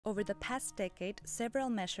Over the past decade, several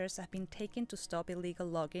measures have been taken to stop illegal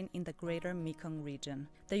logging in the Greater Mekong region.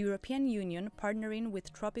 The European Union, partnering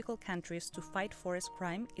with tropical countries to fight forest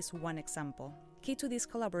crime, is one example. Key to this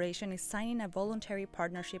collaboration is signing a voluntary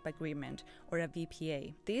partnership agreement, or a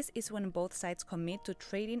VPA. This is when both sides commit to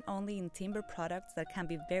trading only in timber products that can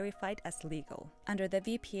be verified as legal. Under the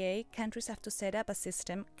VPA, countries have to set up a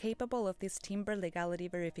system capable of this timber legality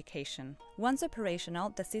verification. Once operational,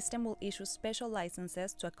 the system will issue special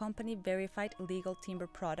licenses to accompany verified legal timber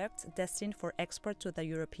products destined for export to the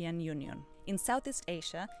European Union. In Southeast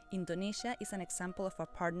Asia, Indonesia is an example of a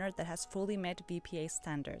partner that has fully met VPA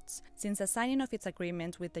standards. Since the signing of its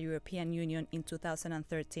agreement with the European Union in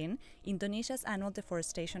 2013, Indonesia's annual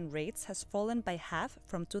deforestation rates has fallen by half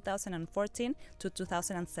from 2014 to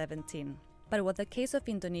 2017. But what the case of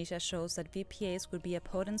Indonesia shows that VPAs could be a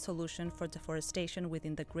potent solution for deforestation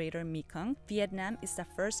within the Greater Mekong, Vietnam is the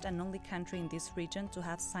first and only country in this region to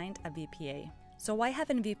have signed a VPA. So why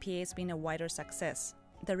haven't VPAs been a wider success?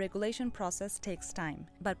 The regulation process takes time,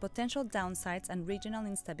 but potential downsides and regional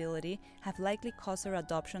instability have likely caused their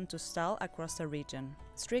adoption to stall across the region.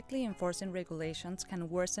 Strictly enforcing regulations can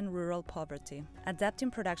worsen rural poverty.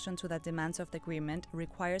 Adapting production to the demands of the agreement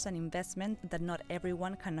requires an investment that not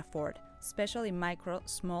everyone can afford, especially micro,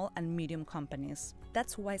 small, and medium companies.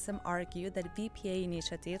 That's why some argue that VPA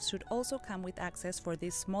initiatives should also come with access for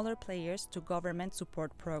these smaller players to government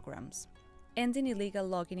support programs. Ending illegal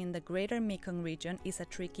logging in the Greater Mekong region is a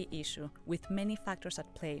tricky issue, with many factors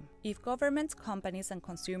at play. If governments, companies, and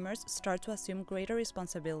consumers start to assume greater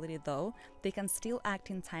responsibility, though, they can still act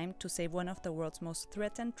in time to save one of the world's most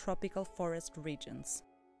threatened tropical forest regions.